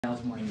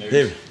Morning News.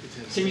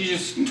 Dave. Can you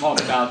just talk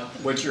about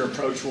what your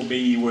approach will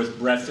be with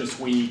Brett this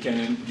week,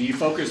 and do you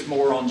focus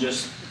more on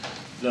just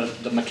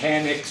the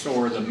mechanics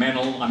or the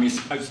mental? I mean,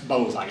 it's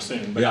both, I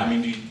assume, but yeah. I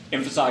mean, do you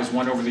emphasize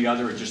one over the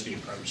other, or just the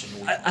approach?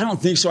 I don't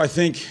think so. I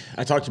think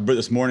I talked to Brett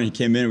this morning. He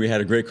came in. We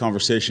had a great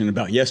conversation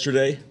about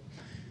yesterday.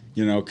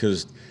 You know,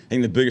 because I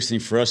think the biggest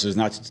thing for us is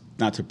not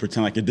to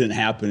pretend like it didn't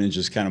happen and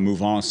just kind of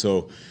move on.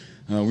 So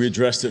we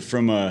addressed it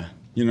from a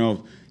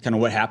kind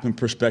of what happened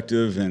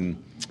perspective,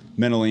 and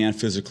mentally and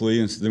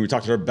physically. And so then we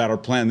talked about our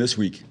plan this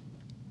week.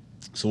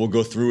 So we'll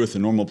go through with a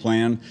normal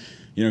plan.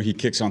 You know, he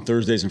kicks on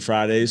Thursdays and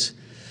Fridays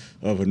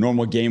of a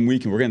normal game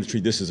week, and we're going to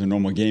treat this as a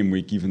normal game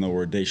week, even though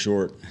we're a day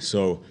short.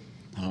 So,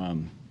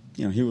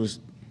 you know, he was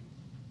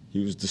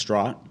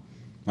distraught,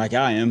 like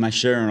I am. I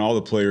share in all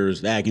the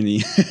players'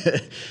 agony.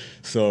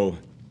 So,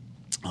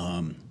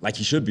 like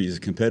he should be as a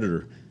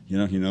competitor. You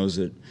know, he knows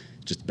that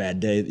just a bad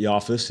day at the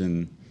office,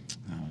 and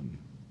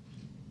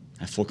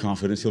I have full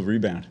confidence he'll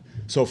rebound.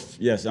 So,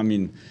 yes, I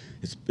mean,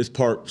 it's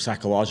part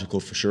psychological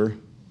for sure,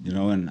 you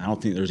know, and I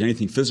don't think there's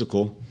anything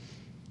physical.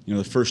 You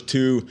know, the first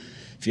two,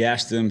 if you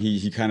asked him, he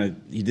was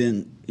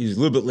a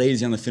little bit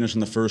lazy on the finish on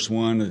the first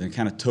one, and then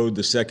kind of towed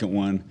the second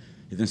one,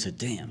 and then said,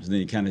 damn, and then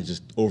he kind of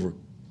just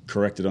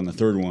overcorrected on the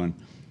third one,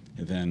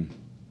 and then,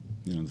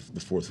 you know, the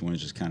fourth one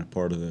is just kind of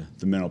part of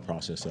the mental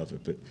process of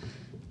it. But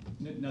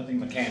nothing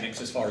mechanics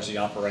as far as the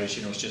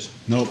operation. It was just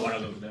one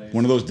of those days.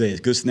 One of those days.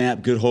 Good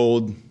snap, good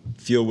hold.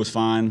 Field was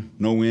fine.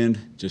 No wind.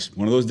 Just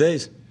one of those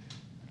days.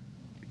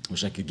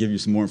 Wish I could give you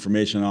some more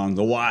information on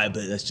the why,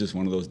 but that's just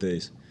one of those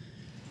days.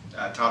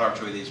 Todd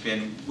Archer with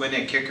ESPN. When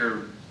a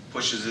kicker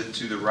pushes it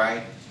to the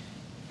right,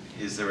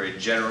 is there a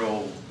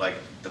general, like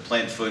the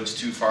plant foot's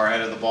too far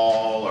ahead of the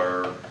ball,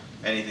 or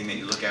anything that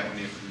you look at when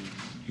you?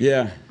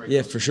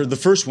 Yeah, for sure. The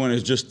first one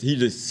is he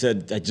just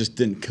said I just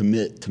didn't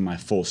commit to my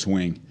full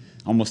swing,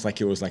 almost like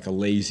it was like a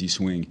lazy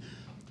swing.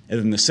 And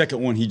then the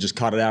second one, he just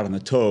caught it out on the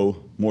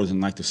toe more than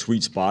like the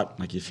sweet spot.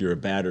 Like if you're a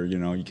batter, you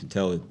know, you can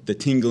tell the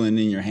tingling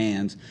in your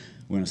hands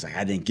when it's like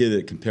I didn't get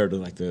it compared to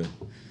like the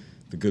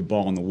good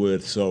ball in the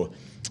wood. So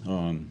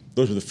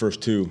those were the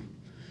first two.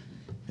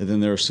 And then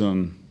there are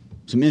some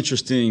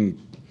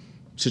interesting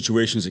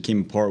situations that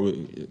came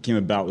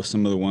about with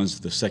some of the ones,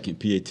 the second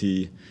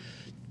PAT.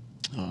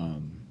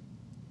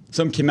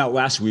 Some came out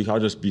last week. I'll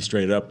just be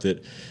straight up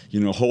that, you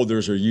know,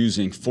 holders are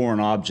using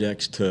foreign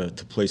objects to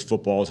place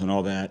footballs and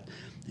all that.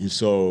 And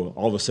so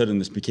all of a sudden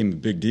this became a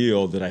big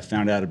deal that I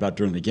found out about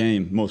during the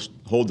game. Most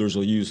holders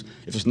will use,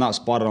 if it's not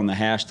spotted on the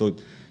hash, they'll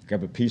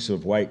grab a piece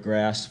of white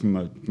grass from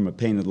a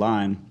painted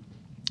line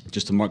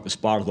just to mark the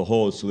spot of the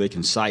hold so they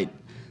can cite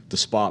the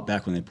spot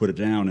back when they put it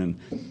down.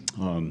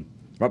 And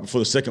right before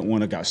the second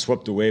one, it got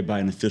swept away by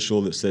an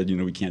official that said, you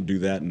know, we can't do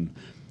that. And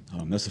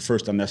that's the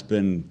first time that's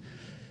been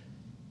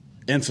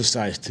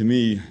emphasized to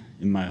me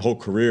in my whole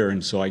career.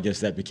 And so I guess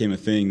that became a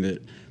thing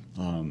that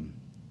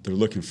they're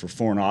looking for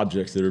foreign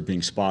objects that are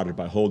being spotted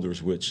by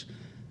holders, which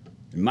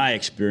in my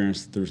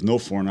experience, there's no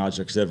foreign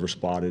objects ever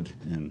spotted.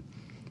 And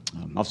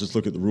I'll just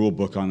look at the rule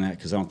book on that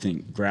because I don't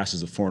think grass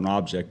is a foreign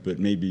object, but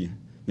maybe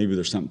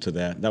there's something to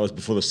that. That was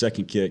before the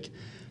second kick.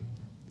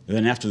 And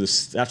then after the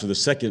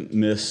second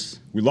miss,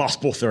 we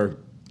lost both our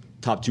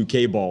top two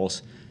K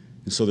balls.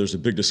 And so there's a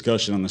big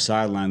discussion on the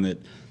sideline that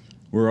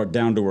we're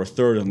down to our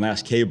third and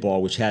last K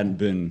ball, which hadn't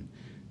been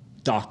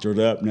doctored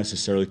up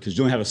necessarily because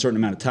you only have a certain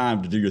amount of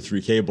time to do your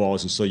 3 K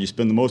balls, and so you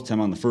spend the most time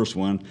on the first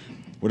one,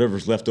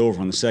 whatever's left over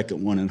on the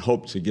second one, and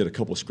hope to get a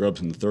couple scrubs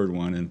in the third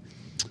one.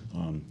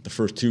 And the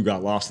first two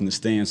got lost in the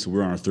stands, so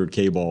we're on our third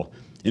K ball.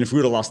 And if we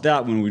would have lost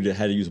that one, we'd have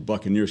had to use a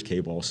Buccaneers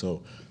K ball.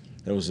 So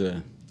that was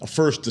a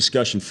first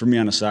discussion for me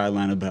on the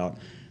sideline about,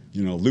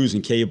 you know,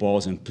 losing K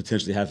balls and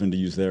potentially having to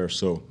use theirs.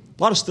 So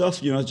a lot of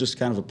stuff, you know, just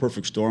kind of a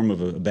perfect storm of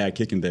a bad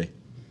kicking day.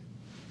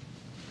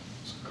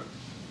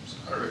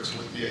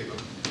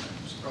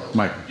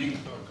 Mike.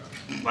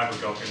 Michael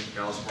Gelkin,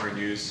 Dallas Morning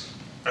News.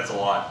 That's a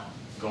lot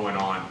going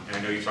on, and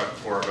I know you talked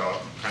before about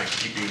kind of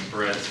keeping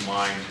Brett's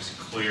mind just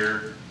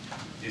clear.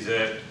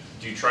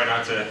 Do you try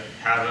not to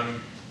have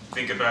him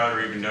think about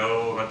or even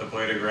know about the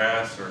blade of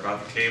grass or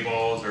about the K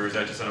balls, or is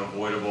that just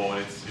unavoidable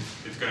and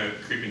it's going to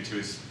creep into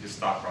his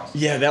thought process?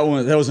 Yeah, that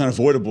was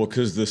unavoidable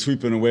because the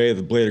sweeping away of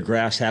the blade of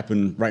grass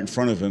happened right in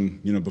front of him,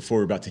 you know, before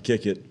we were about to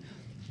kick it.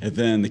 And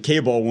then the K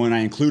ball one,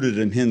 I included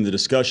him in the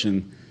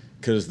discussion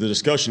because the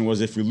discussion was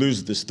if we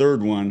lose this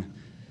third one,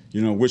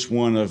 you know, which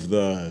one of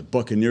the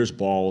Buccaneers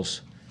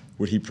balls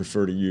would he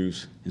prefer to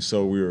use? And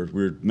so we were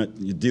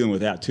dealing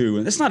with that too.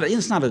 And it's not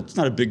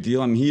a big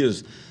deal. I mean, he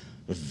is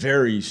a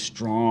very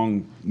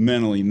strong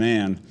mentally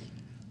man.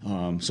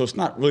 So it's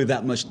not really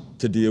that much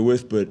to deal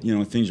with, but, you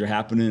know, things are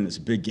happening. It's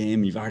a big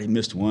game. You've already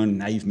missed one.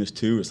 Now you've missed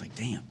two. It's like,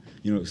 damn,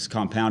 you know, it's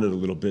compounded a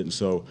little bit. And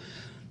so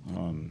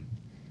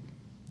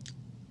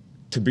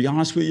to be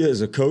honest with you, as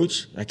a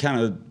coach, I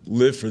kind of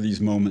live for these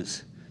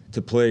moments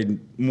to play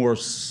more,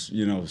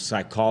 you know,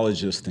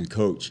 psychologist than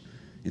coach,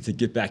 and to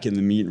get back in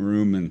the meeting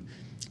room and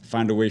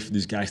find a way for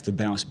these guys to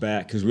bounce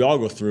back, because we all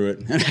go through it,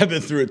 and I've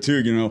been through it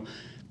too, you know,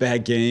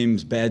 bad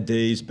games, bad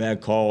days,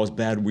 bad calls,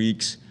 bad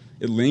weeks,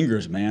 it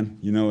lingers, man.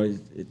 You know, and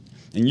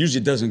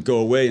usually it doesn't go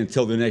away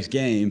until the next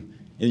game,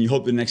 and you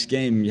hope the next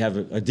game you have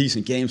a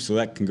decent game so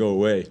that can go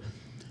away.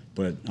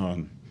 But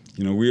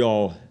you know, we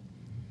all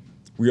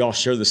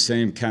share the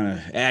same kind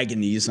of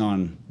agonies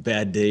on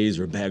bad days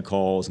or bad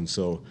calls, and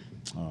so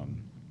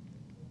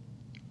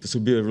this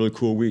will be a really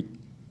cool week.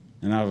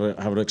 And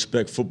I would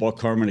expect football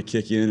karma to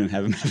kick in and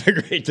have him have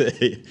a great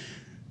day.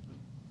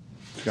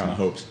 That's my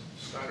hopes.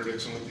 Snyder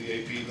Dixon with the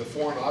AP. The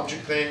foreign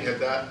object thing,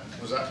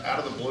 was that out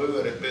of the blue?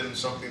 Had it been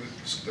something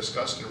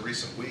discussed in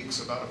recent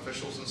weeks about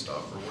officials and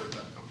stuff, or where did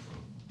that come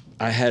from?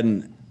 I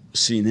hadn't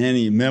seen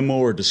any memo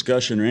or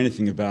discussion or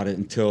anything about it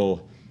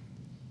until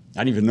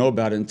I didn't even know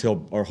about it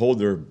until our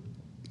holder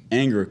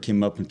Anger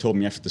came up and told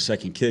me after the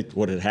second kick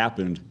what had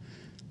happened.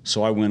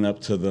 So I went up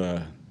to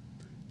the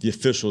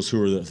officials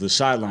who are the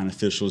sideline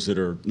officials that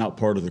are not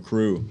part of the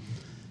crew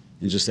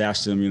and just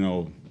asked them, you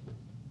know,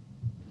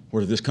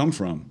 where did this come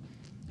from?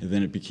 And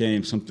then it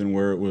became something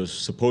where it was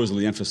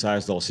supposedly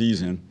emphasized all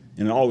season,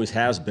 and it always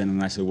has been.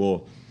 And I said,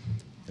 well,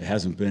 it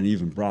hasn't been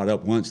even brought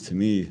up once to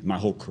me my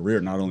whole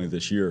career, not only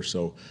this year.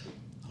 So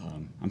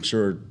I'm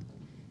sure,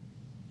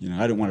 you know,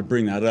 I didn't want to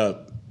bring that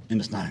up, and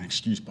it's not an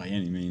excuse by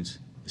any means.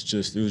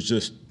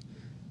 It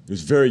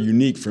was very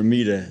unique for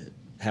me to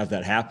have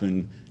that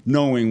happen,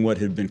 knowing what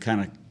had been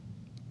kind of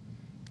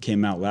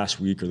came out last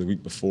week or the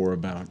week before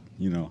about,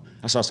 you know,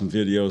 I saw some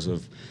videos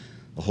of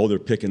a holder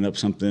picking up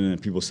something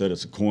and people said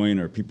it's a coin,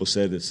 or people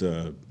said it's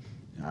I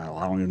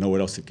don't even know what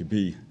else it could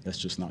be. That's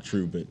just not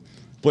true. But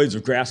blades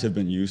of grass have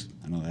been used.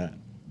 I know that.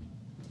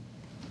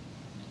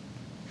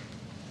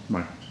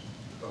 Mike.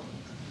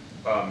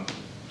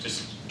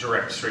 Just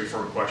direct,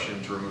 straightforward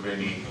question to remove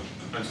any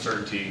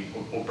uncertainty.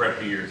 Will Brett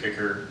be your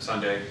kicker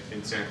Sunday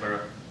in Santa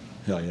Clara?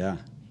 Hell yeah.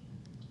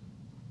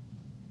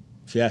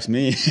 If you ask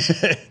me,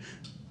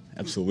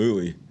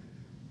 absolutely.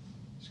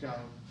 Scott,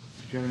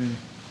 did you have any?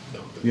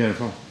 No. You had a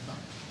phone?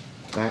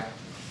 Back?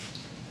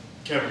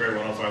 Kevin Gray,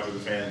 105 to the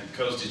Fan.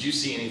 Coach, did you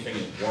see anything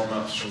in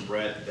warm-ups from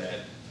Brett that,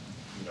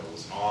 you know,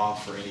 was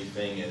off or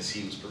anything as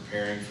he was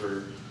preparing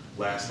for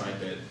last night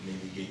that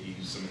maybe gave you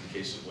some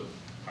indication of what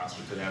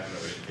possibly could happen, or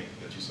anything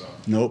that you saw?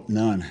 Nope,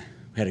 none.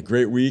 We had a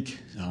great week.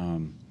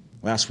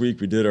 Last week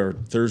we did our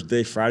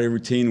Thursday, Friday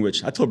routine,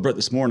 which I told Brett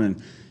this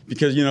morning,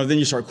 because, you know, then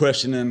you start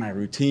questioning my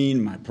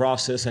routine, my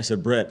process. I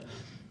said, Brett,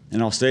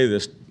 and I'll say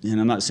this,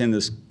 and I'm not saying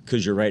this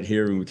because you're right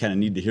here and we kind of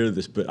need to hear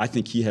this, but I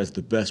think he has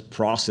the best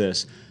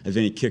process of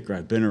any kicker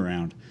I've been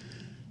around.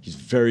 He's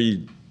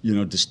very, you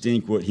know,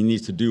 distinct what he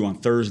needs to do on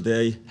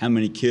Thursday, how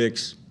many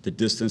kicks, the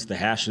distance, the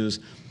hashes,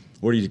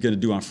 what he's going to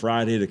do on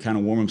Friday to kind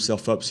of warm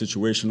himself up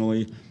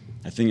situationally.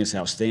 I think it's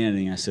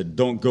outstanding. I said,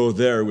 don't go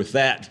there with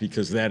that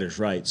because that is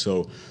right.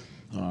 So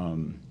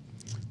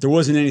there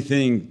wasn't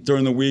anything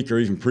during the week or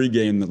even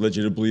pregame that led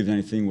you to believe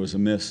anything was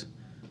amiss.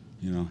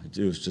 You know,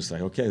 it was just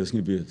like, okay, it's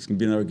gonna be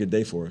another good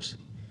day for us.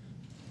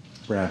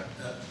 Brad.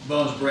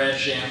 Bones, Brad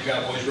Sham,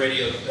 Cowboys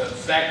Radio.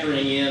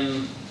 Factoring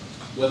in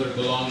whether it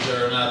belongs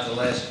there or not,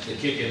 the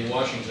kick in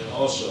Washington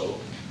also.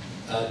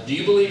 Do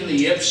you believe in the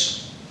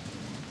yips?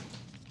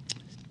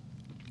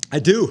 I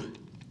do.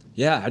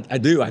 Yeah, I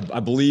do. I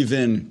believe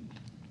in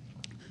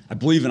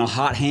a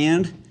hot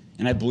hand,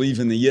 and I believe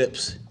in the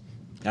yips.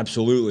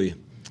 Absolutely.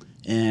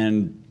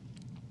 And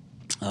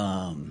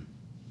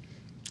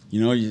you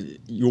know,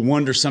 you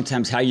wonder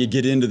sometimes how you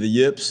get into the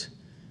yips,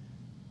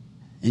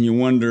 and you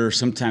wonder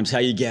sometimes how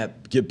you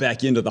get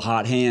back into the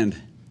hot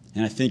hand.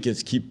 And I think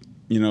it's keep,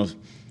 you know,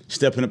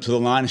 stepping up to the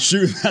line and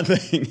shooting that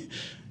thing.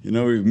 You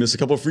know, we missed a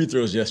couple of free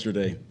throws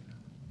yesterday.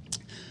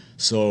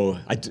 So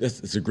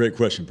it's a great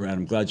question, Brad.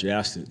 I'm glad you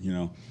asked it. You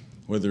know,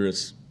 whether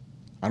it's,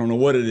 I don't know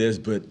what it is,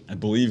 but I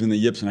believe in the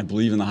yips and I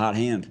believe in the hot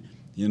hand.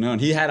 You know, and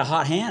he had a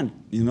hot hand.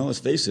 You know, let's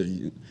face it.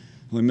 He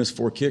only missed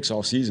 4 kicks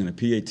all season, a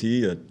PAT,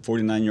 a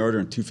 49-yarder,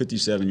 and 2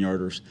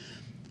 57-yarders.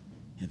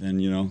 And then,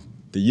 you know,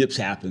 the yips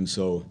happened.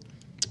 So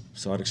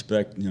I'd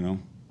expect, you know,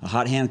 a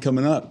hot hand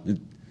coming up. And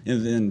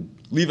then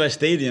Levi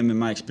Stadium, in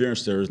my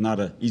experience there, is not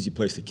an easy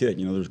place to kick.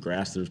 You know, there's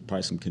grass, there's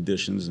probably some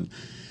conditions, and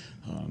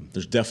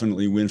there's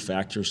definitely wind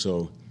factor.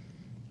 So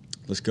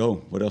let's go.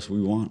 What else do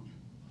we want?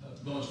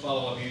 Bones,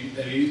 follow-up.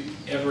 Have you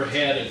ever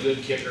had a good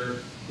kicker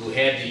who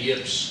had the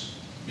yips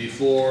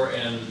before,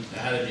 and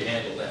how did you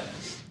handle that?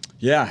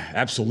 Yeah,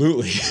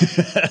 absolutely.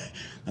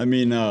 I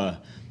mean, I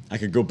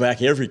could go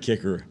back every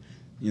kicker.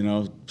 You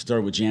know,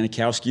 started with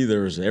Janikowski.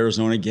 There was an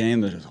Arizona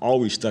game that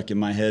always stuck in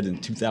my head in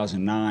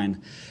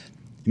 2009.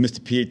 He missed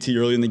a PAT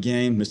early in the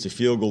game, missed a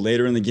field goal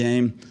later in the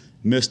game,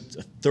 missed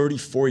a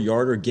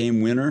 34-yarder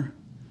game winner.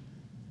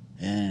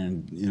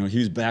 And, you know, he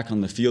was back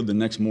on the field the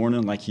next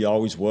morning like he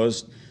always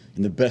was.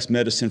 And the best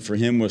medicine for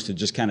him was to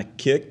just kind of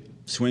kick,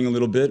 swing a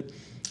little bit,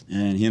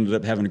 and he ended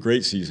up having a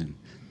great season.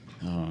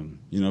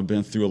 You know,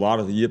 been through a lot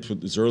of the yips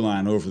with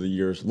Zerline over the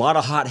years. A lot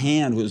of hot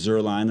hand with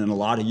Zerline and a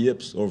lot of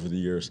yips over the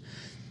years.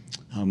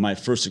 My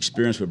first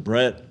experience with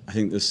Brett, I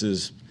think this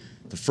is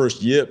the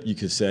first yip, you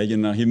could say. You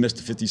know, he missed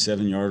a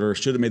 57-yarder,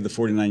 should have made the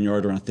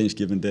 49-yarder on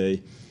Thanksgiving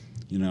Day.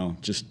 You know,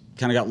 just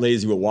kind of got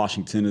lazy with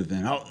Washington, and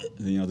then,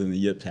 then the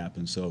yips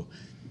happened. So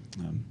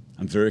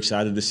I'm very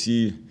excited to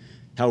see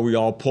how we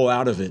all pull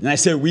out of it. And I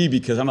say we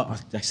because I'm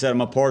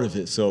a part of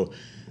it. So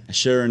I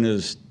share in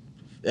his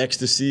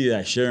ecstasy,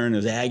 I share in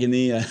his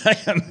agony, I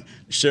am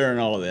sharing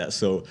all of that.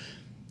 So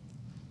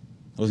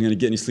I wasn't going to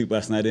get any sleep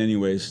last night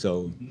anyway,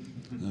 so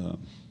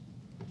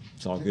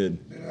it's all good.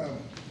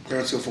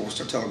 Clarence Hill,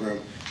 Star Telegram.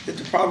 Did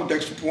the problem with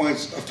extra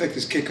points affect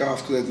his kickoffs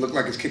because it looked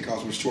like his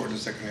kickoffs were short in the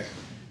second half?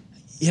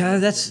 Yeah,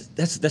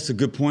 that's a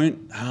good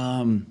point.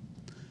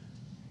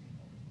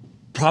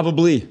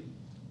 Probably,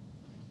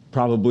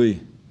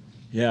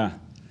 yeah.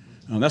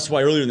 That's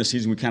why earlier in the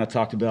season we kind of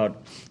talked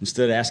about,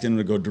 instead of asking him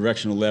to go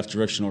directional left,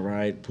 directional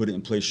right, put it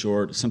in play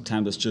short,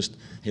 sometimes it's just,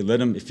 hey, let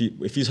him, if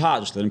he's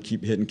hot, just let him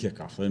keep hitting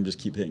kickoffs. Let him just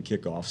keep hitting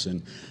kickoffs.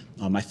 And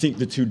I think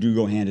the two do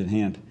go hand in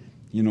hand.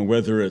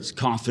 Whether it's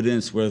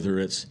confidence, whether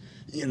it's,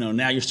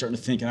 now you're starting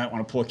to think, I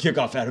want to pull a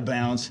kickoff out of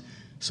bounds.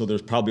 So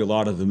there's probably a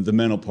lot of the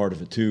mental part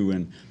of it too.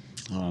 And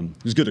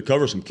it was good to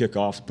cover some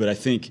kickoffs, but I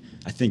think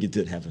it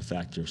did have a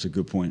factor. It's a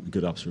good point, a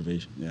good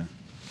observation, yeah.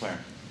 Claire.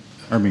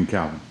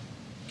 Calvin.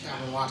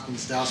 Calvin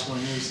Watkins, Dallas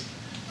Morning News.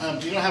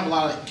 You don't have a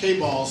lot of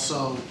K-balls,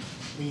 so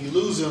when you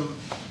lose them,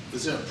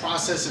 is there a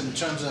process in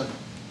terms of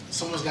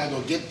someone's got to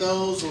go get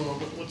those, or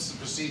what's the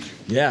procedure?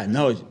 Yeah,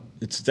 no,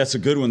 that's a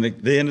good one.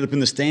 They ended up in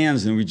the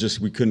stands, and we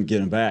couldn't get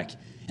them back.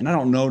 And I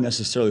don't know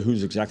necessarily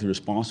who's exactly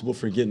responsible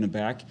for getting them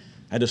back.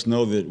 I just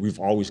know that we've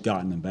always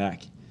gotten them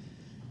back.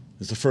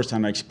 It's the first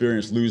time I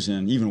experienced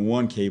losing even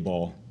one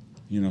K-ball.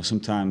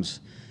 Sometimes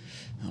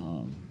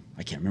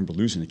I can't remember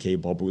losing a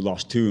K-ball, but we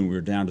lost two, and we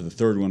were down to the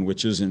third one,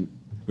 which is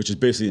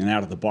basically an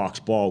out-of-the-box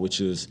ball,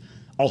 which is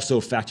also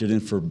factored in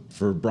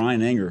for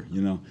Brian Anger.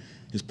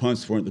 His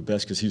punts weren't the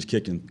best because he was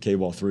kicking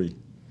K-ball 3,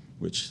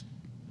 which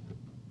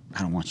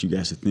I don't want you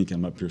guys to think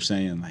I'm up here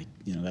saying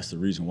that's the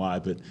reason why,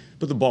 but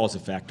the ball is a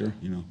factor.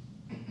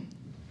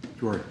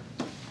 Jory.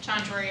 John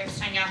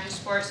Fassel of Yahoo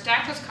Sports.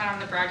 Dak was caught on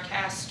the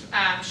broadcast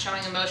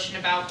showing emotion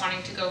about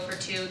wanting to go for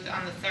 2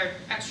 on the third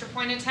extra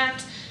point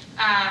attempt.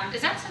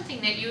 Is that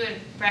something that you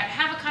and Brett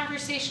have a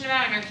conversation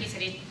about? I know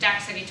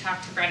Dak said he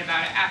talked to Brett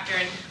about it after,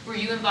 and were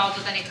you involved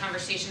with any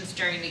conversations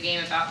during the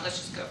game about let's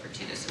just go for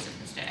 2, this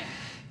isn't his day?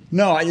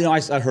 No,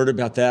 I heard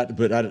about that,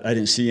 but I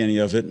didn't see any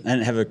of it. I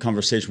didn't have a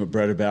conversation with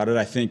Brett about it.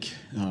 I think,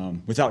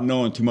 without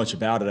knowing too much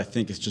about it, I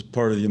think it's just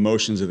part of the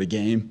emotions of the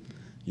game,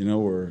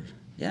 where,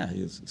 yeah,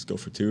 let's go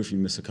for 2 if you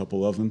miss a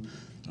couple of them.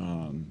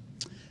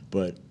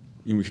 But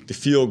the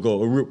field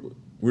goal, we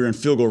were in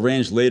field goal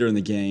range later in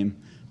the game,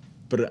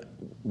 but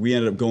we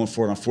ended up going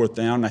for it on 4th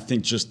down. I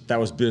think just that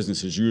was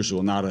business as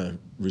usual, not a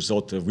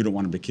result of we don't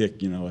want him to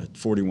kick, a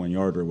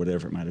 41-yarder or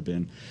whatever it might have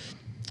been.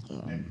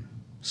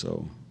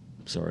 So,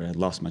 sorry, I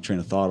lost my train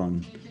of thought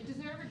on. Does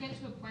there ever get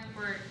to a point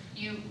where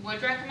you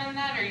would recommend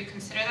that, or you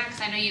consider that?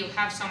 Because I know you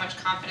have so much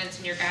confidence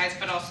in your guys,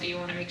 but also you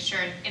want to make sure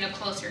in a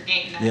closer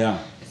game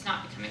that it's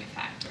not becoming a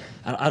factor.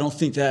 I don't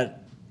think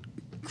that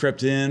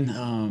crept in.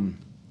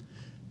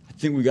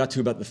 I think we got to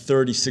about the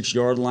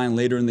 36-yard line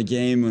later in the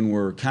game when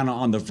we're kind of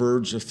on the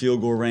verge of field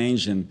goal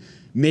range, and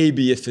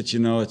maybe if it's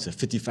it's a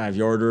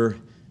 55-yarder,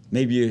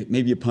 maybe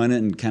you punt it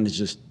and kind of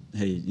just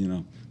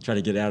try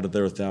to get out of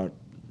there without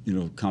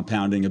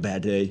compounding a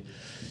bad day.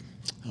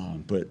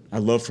 But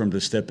I'd love for him to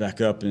step back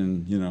up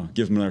and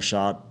give him another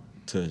shot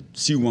to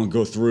see one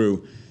go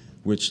through,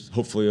 which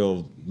hopefully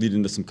will lead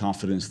into some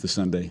confidence this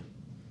Sunday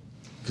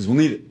because we'll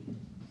need it.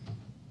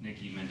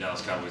 Nicky,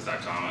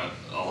 DallasCowboys.com.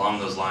 Along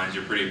those lines,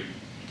 you're pretty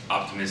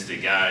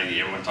optimistic guy.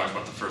 Everyone talks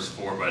about the first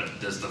 4, but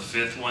does the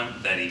 5th one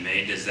that he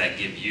made, does that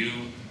give you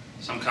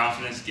some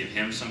confidence, give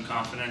him some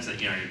confidence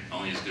that you're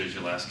only as good as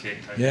your last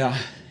kick type?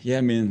 Yeah, I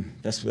mean,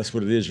 that's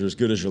what it is. You're as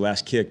good as your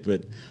last kick,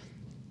 but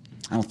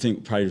I don't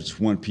think probably just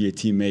one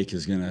PAT make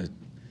is going to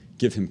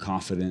give him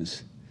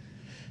confidence.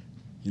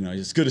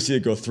 It's good to see it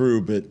go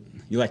through, but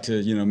you like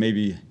to,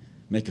 maybe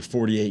make a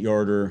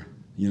 48-yarder,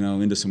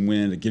 into some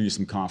wind to give you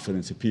some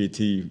confidence. A PAT,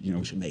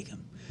 we should make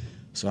him.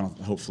 So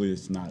hopefully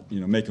it's not,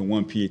 making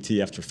one PAT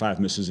after 5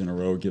 misses in a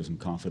row gives him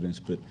confidence.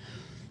 But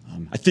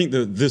I think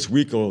that this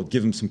week will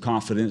give him some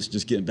confidence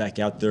just getting back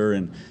out there,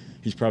 and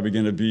he's probably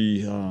going to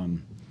be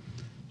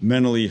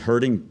mentally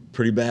hurting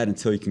pretty bad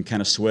until he can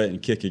kind of sweat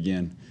and kick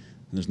again.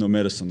 And there's no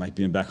medicine like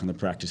being back on the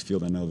practice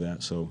field. I know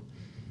that. So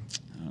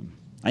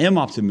I am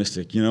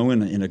optimistic,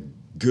 in a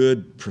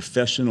good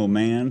professional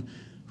man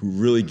who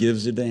really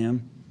gives a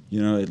damn.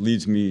 It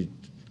leads me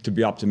to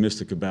be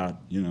optimistic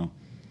about,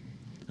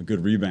 a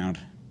good rebound.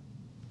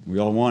 We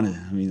all want it.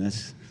 I mean,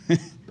 that's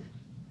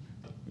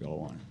we all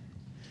want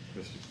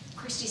it.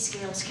 Christy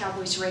Scales,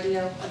 Cowboys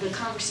Radio. The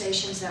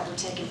conversations that were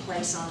taking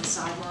place on the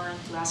sideline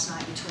last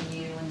night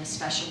between you and the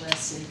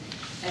specialists,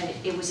 and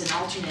it was an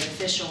alternate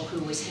official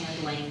who was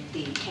handling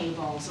the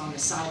K-balls on the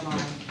sideline,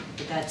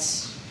 but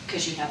that's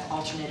because you have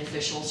alternate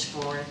officials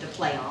for the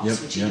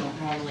playoffs, which you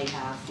don't normally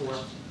have for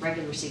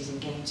regular season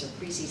games or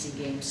preseason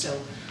games. So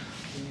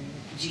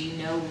do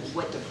you know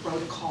what the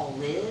protocol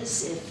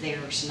is if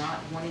there's not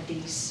one of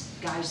these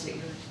guys that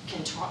you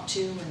can talk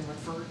to and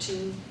refer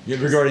to?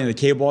 Regarding the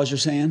K-balls, you're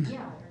saying?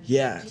 Yeah.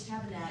 Yeah. Just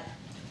having that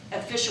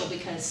official,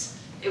 because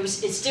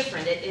It's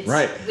different. It's,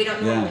 right. We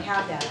don't normally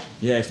have that.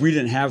 Yeah, if we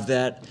didn't have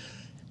that,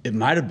 it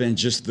might have been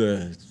just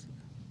the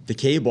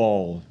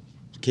K-ball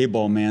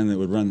man that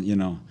would run, you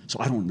know. So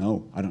I don't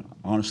know.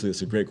 Honestly,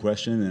 it's a great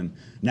question. And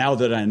now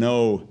that I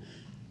know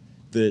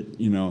that,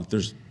 you know,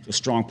 there's a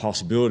strong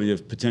possibility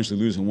of potentially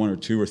losing 1 or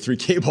 2 or 3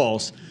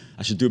 K-balls,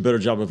 I should do a better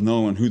job of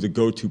knowing who the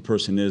go-to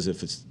person is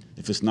if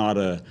it's not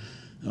a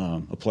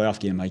playoff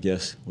game, I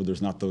guess, where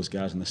there's not those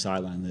guys on the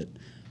sideline that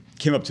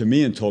came up to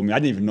me and told me. I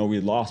didn't even know we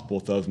had lost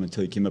both of them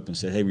until he came up and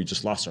said, hey, we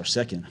just lost our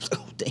second. I was like,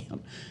 oh,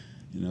 damn.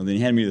 You know, then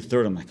he handed me the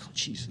third. I'm like, oh,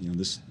 jeez, you know,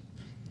 this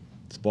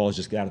ball is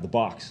just out of the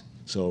box.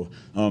 So,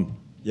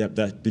 yeah,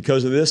 that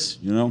because of this,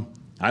 you know,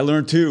 I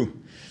learned too.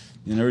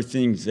 And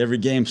every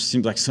game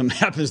seems like something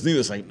happens new.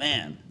 It's like,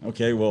 man,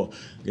 okay, well,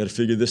 I got to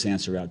figure this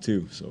answer out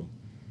too. So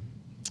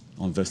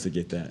I'll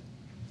investigate that.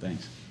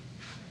 Thanks.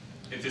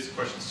 If this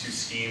question's too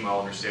scheme,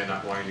 I'll understand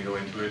not wanting to go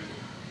into it.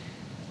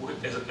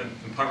 As a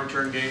punt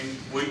return game,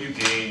 what do you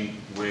gain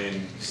when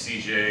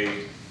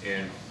CJ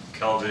and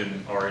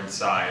Kelvin are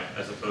inside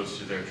as opposed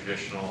to their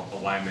traditional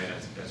alignment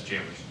as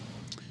jammers?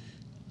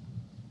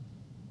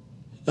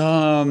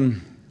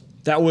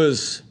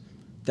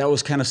 That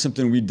was kind of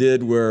something we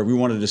did where we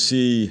wanted to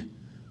see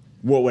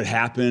what would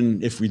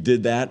happen if we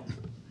did that.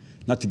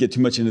 Not to get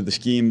too much into the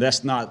scheme,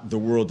 that's not the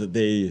world that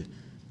they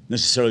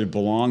necessarily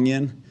belong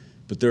in,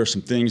 but there are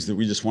some things that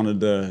we just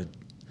wanted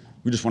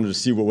to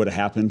see what would have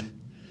happened.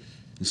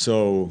 And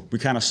so we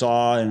kind of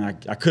saw, and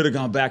I could have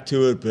gone back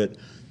to it, but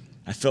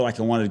I felt like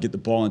I wanted to get the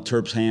ball in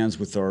Terp's hands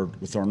with our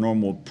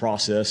normal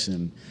process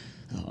and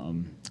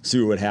see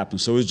what would happen.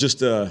 So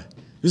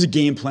it was a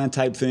game plan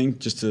type thing,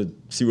 just to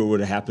see what would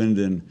have happened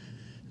and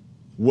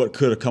what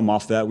could have come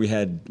off that. We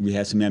had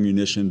some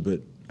ammunition,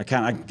 but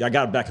I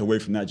got back away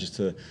from that just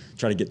to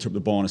try to get the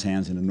ball in his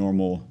hands in a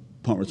normal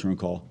punt return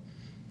call.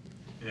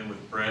 And then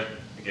with Brett,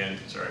 again,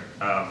 sorry.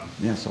 Yeah,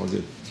 it's all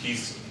good.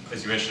 He's,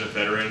 as you mentioned, a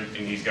veteran,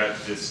 and he's got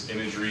this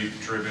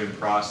imagery-driven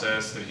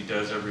process that he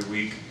does every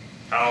week.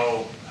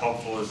 How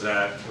helpful is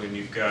that when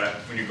you're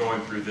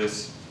going through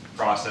this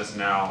process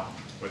now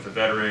with a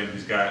veteran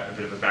who's got a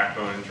bit of a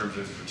backbone in terms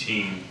of his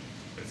routine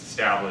that's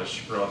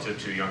established relative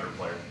to a younger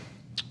player?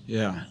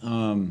 Yeah.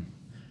 One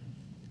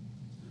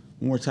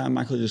more time,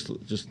 Michael. Just.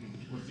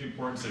 What's the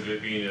importance of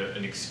it being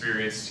an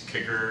experienced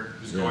kicker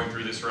who's going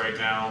through this right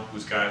now,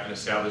 who's got an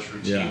established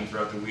routine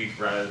throughout the week,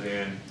 rather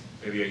than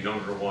maybe a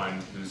younger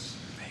one who's,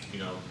 you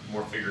know,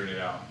 more figuring it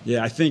out?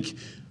 Yeah, I think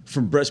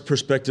from Brett's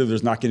perspective,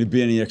 there's not going to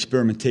be any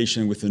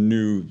experimentation with a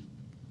new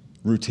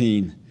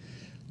routine,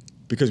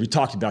 because we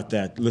talked about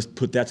that. Let's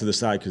put that to the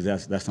side,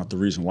 because that's not the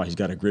reason why he's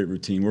got a great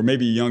routine. Where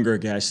maybe a younger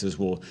guy says,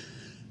 well,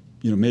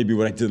 you know, maybe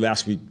what I did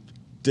last week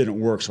didn't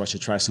work, so I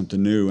should try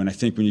something new. And I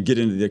think when you get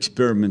into the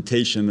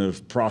experimentation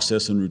of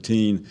process and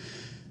routine,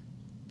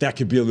 that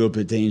could be a little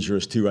bit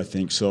dangerous too, I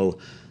think. So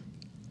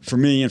for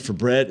me and for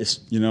Brett,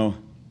 it's, you know,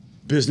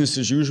 business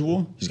as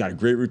usual. He's got a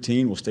great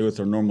routine. We'll stay with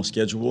our normal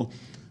schedule.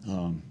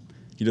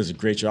 He does a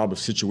great job of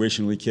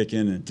situationally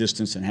kicking and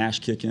distance and hash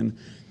kicking.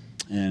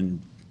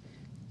 And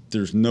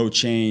there's no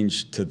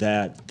change to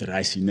that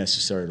I see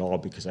necessary at all,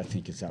 because I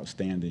think it's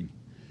outstanding.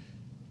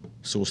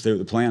 So we'll stay with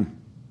the plan.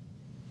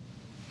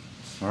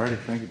 All righty,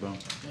 thank you, Bo. All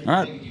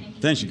right,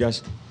 thanks, you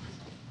guys.